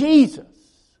 Jesus.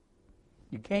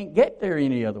 You can't get there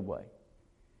any other way.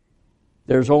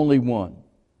 There's only one.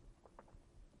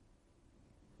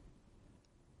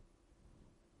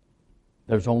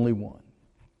 There's only one.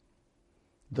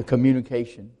 The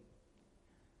communication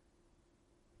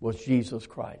was Jesus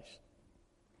Christ.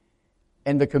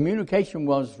 And the communication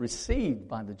was received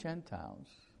by the Gentiles.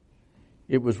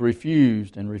 It was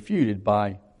refused and refuted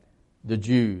by the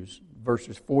Jews.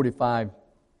 Verses 45.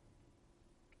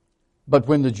 But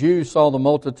when the Jews saw the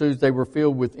multitudes, they were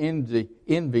filled with envy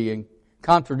and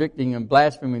contradicting and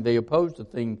blaspheming. They opposed the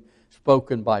thing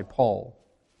spoken by Paul.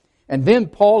 And then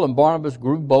Paul and Barnabas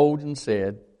grew bold and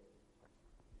said,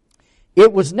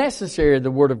 it was necessary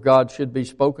the word of God should be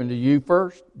spoken to you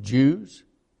first, Jews.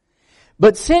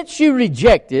 But since you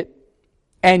reject it,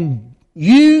 and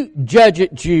you judge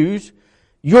it, Jews,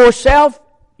 yourself,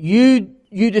 you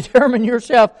determine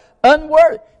yourself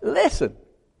unworthy. Listen,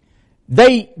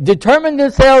 they determined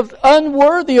themselves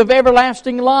unworthy of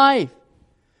everlasting life.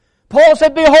 Paul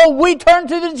said, behold, we turn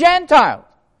to the Gentiles.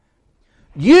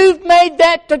 You've made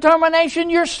that determination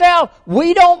yourself.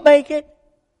 We don't make it.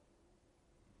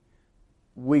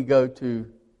 We go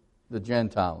to the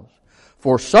Gentiles.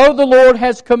 For so the Lord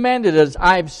has commanded us,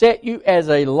 I have set you as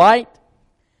a light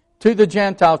to the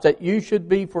Gentiles, that you should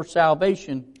be for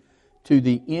salvation to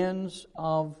the ends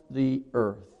of the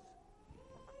earth.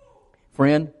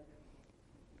 Friend,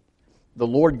 the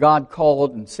Lord God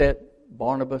called and set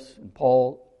Barnabas and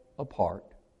Paul apart.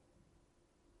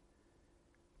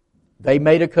 They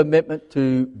made a commitment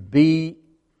to be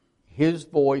His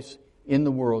voice in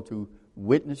the world, to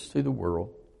witness to the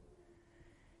world.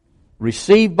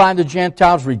 Received by the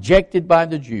Gentiles, rejected by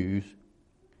the Jews.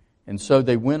 And so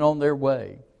they went on their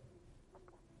way.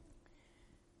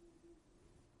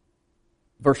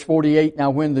 Verse 48,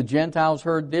 now when the Gentiles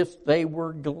heard this, they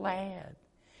were glad.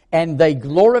 And they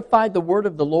glorified the word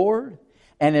of the Lord.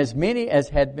 And as many as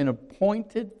had been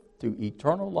appointed to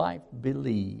eternal life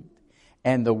believed.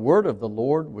 And the word of the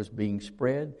Lord was being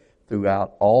spread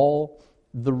throughout all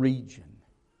the region.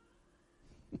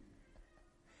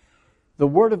 The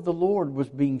word of the Lord was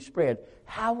being spread.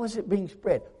 How was it being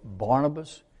spread?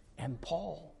 Barnabas and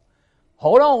Paul.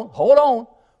 Hold on.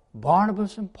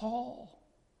 Barnabas and Paul.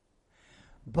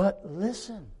 But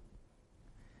listen.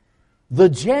 The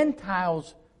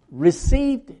Gentiles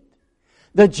received it.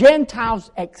 The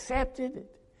Gentiles accepted it.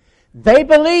 They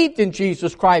believed in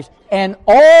Jesus Christ, and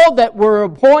all that were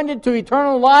appointed to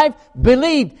eternal life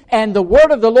believed, and the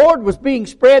word of the Lord was being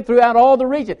spread throughout all the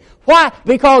region. Why?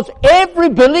 Because every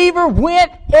believer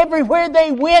went everywhere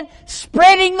they went,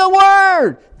 spreading the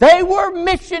word. They were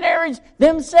missionaries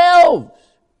themselves.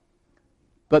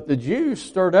 But the Jews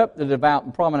stirred up the devout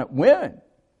and prominent women,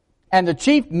 and the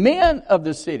chief men of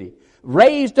the city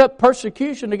raised up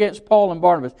persecution against Paul and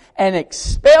Barnabas and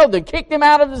expelled them, kicked them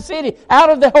out of the city, out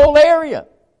of the whole area.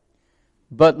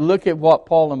 But look at what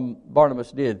Paul and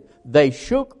Barnabas did. They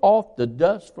shook off the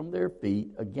dust from their feet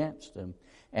against them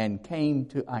and came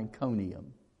to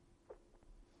Iconium.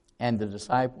 And the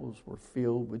disciples were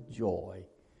filled with joy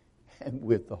and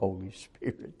with the Holy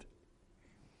Spirit.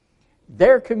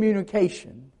 Their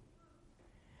communication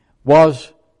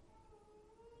was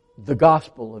the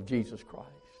gospel of Jesus Christ.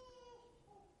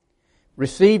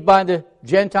 Received by the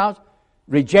Gentiles,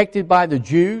 rejected by the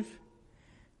Jews,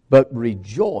 but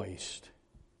rejoiced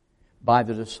by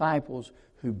the disciples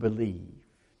who believed.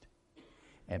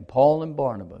 And Paul and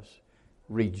Barnabas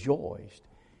rejoiced,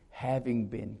 having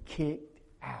been kicked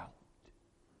out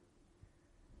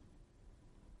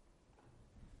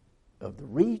of the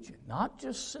region. Not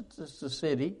just the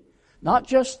city, not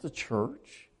just the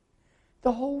church,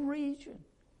 the whole region.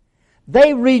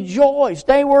 They rejoiced.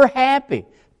 They were happy.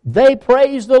 They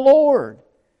praised the Lord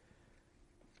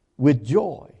with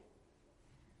joy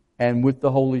and with the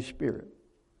Holy Spirit.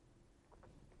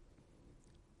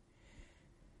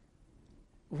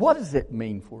 What does it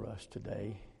mean for us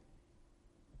today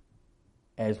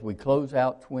as we close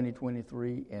out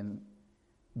 2023 and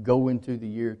go into the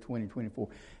year 2024.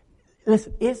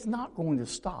 Listen, it's not going to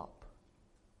stop.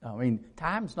 I mean,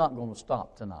 time's not going to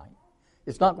stop tonight.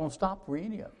 It's not going to stop for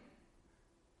any of it.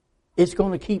 It's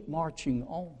going to keep marching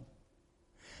on.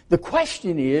 The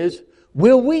question is,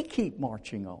 will we keep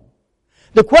marching on?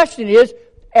 The question is,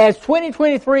 as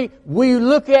 2023, we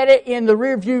look at it in the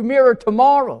rearview mirror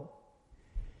tomorrow.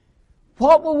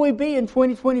 What will we be in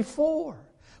 2024?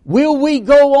 Will we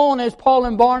go on as Paul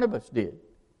and Barnabas did?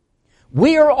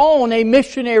 We are on a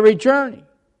missionary journey.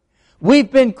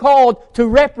 We've been called to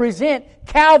represent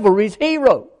Calvary's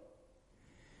hero.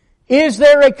 Is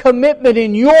there a commitment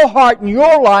in your heart and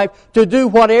your life to do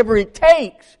whatever it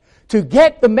takes to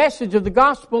get the message of the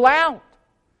gospel out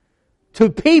to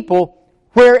people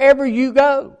wherever you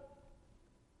go?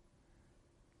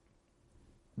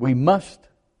 We must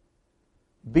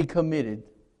be committed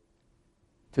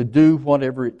to do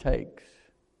whatever it takes.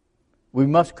 We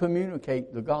must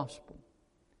communicate the gospel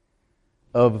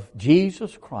of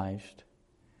Jesus Christ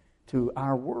to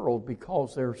our world,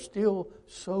 because there are still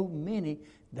so many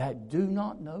that do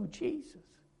not know Jesus.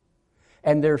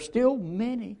 And there are still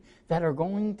many that are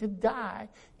going to die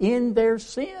in their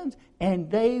sins, and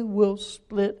they will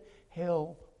split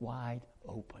hell wide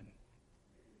open.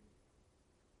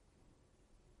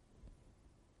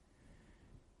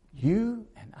 You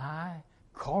and I,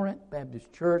 Corinth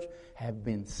Baptist Church, have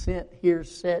been set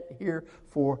here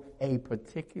for a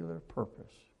particular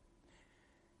purpose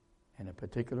and a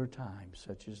particular time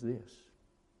such as this.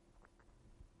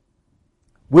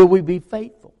 Will we be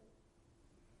faithful?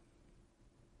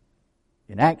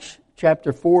 In Acts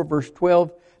chapter 4, verse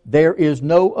 12, there is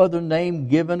no other name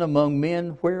given among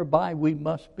men whereby we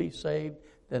must be saved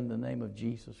than the name of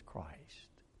Jesus Christ.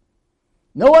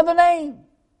 No other name.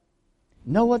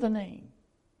 No other name.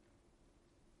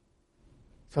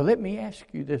 So let me ask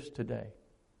you this today.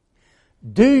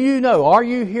 Do you know, are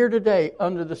you here today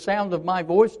under the sound of my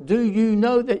voice? Do you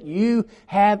know that you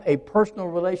have a personal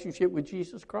relationship with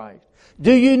Jesus Christ?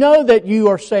 Do you know that you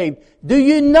are saved? Do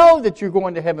you know that you're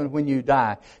going to heaven when you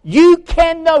die? You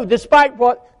can know, despite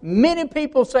what many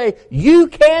people say, you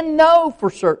can know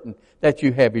for certain that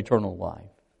you have eternal life.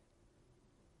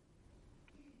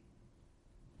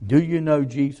 Do you know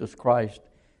Jesus Christ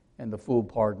and the full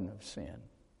pardon of sin?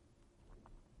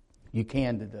 You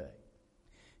can today.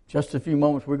 Just a few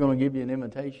moments, we're going to give you an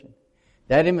invitation.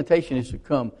 That invitation is to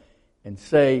come and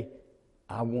say,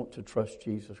 I want to trust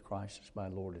Jesus Christ as my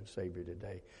Lord and Savior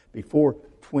today, before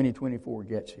 2024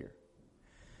 gets here.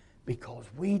 Because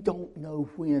we don't know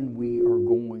when we are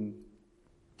going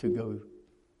to go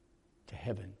to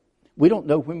heaven. We don't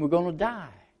know when we're going to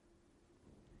die.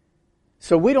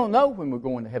 So we don't know when we're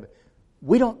going to heaven.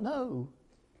 We don't know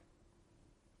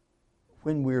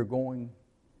when we're going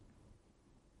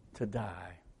to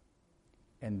die.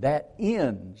 And that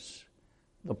ends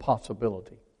the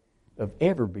possibility of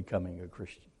ever becoming a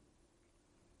Christian.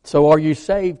 So are you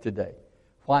saved today?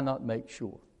 Why not make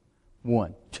sure?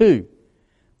 1. 2,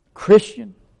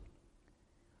 Christian,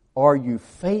 are you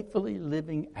faithfully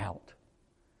living out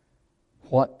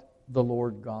what the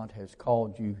Lord God has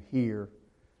called you here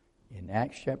in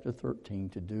Acts chapter 13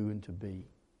 to do and to be?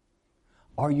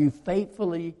 Are you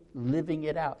faithfully living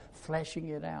it out, fleshing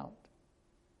it out?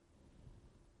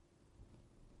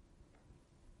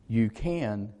 You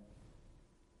can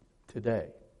today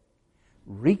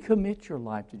recommit your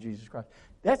life to Jesus Christ.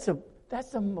 That's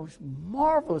the most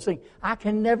marvelous thing. I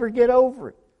can never get over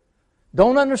it.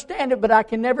 Don't understand it, but I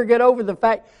can never get over the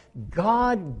fact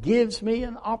God gives me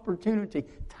an opportunity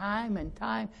time and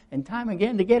time and time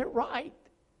again to get it right,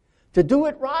 to do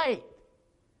it right.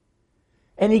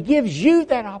 And He gives you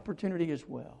that opportunity as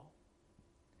well.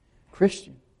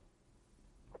 Christian,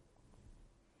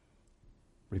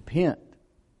 repent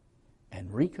and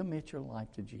recommit your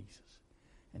life to Jesus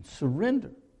and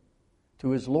surrender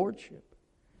to His Lordship,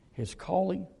 His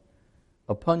calling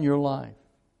upon your life.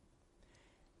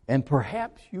 And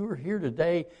perhaps you are here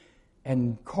today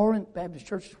and Corinth Baptist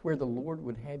Church is where the Lord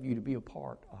would have you to be a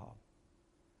part of.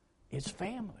 It's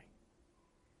family.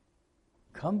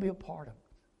 Come be a part of it.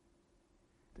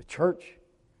 The church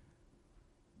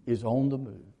is on the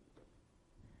move.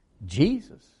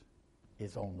 Jesus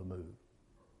is on the move.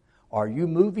 Are you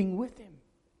moving with Him?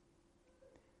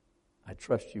 I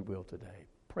trust you will today.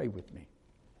 Pray with me.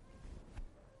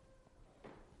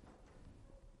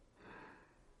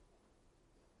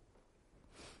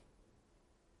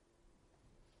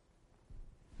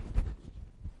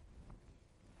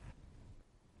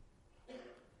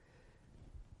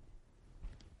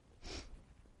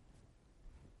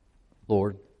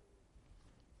 Lord,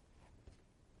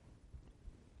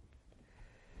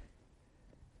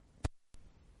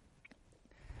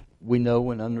 we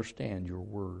know and understand your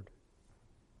word.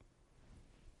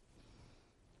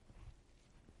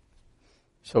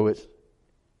 So it's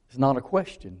not a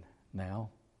question now.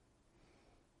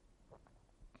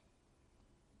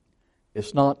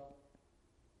 It's not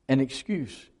an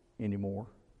excuse anymore.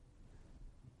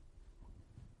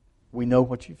 We know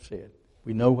what you've said.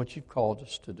 We know what you've called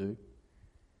us to do.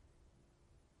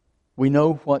 We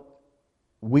know what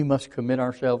we must commit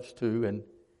ourselves to, and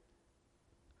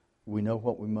we know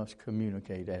what we must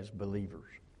communicate as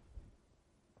believers.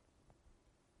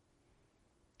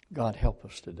 God, help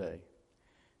us today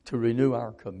to renew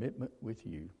our commitment with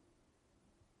you,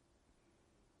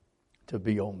 to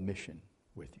be on mission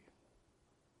with you.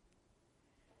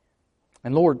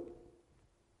 And Lord,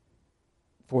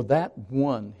 for that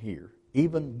one here,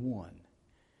 even one,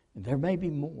 and there may be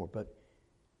more, but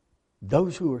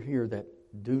those who are here that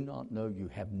do not know you,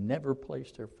 have never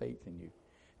placed their faith in you,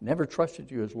 never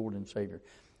trusted you as Lord and Savior,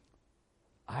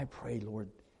 I pray, Lord,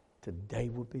 today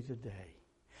will be the day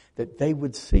that they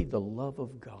would see the love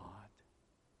of God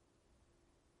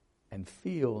and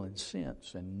feel and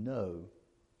sense and know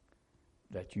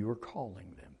that you are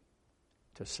calling them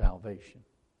to salvation.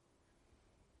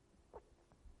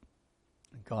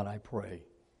 God, I pray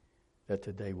that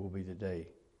today will be the day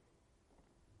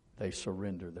they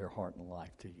surrender their heart and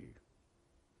life to you.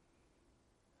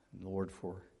 And Lord,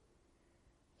 for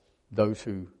those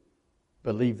who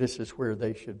believe this is where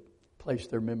they should place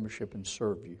their membership and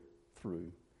serve you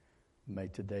through, may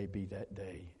today be that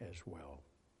day as well.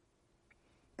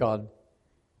 God,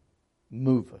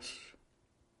 move us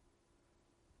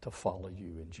to follow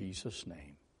you in Jesus'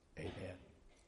 name. Amen.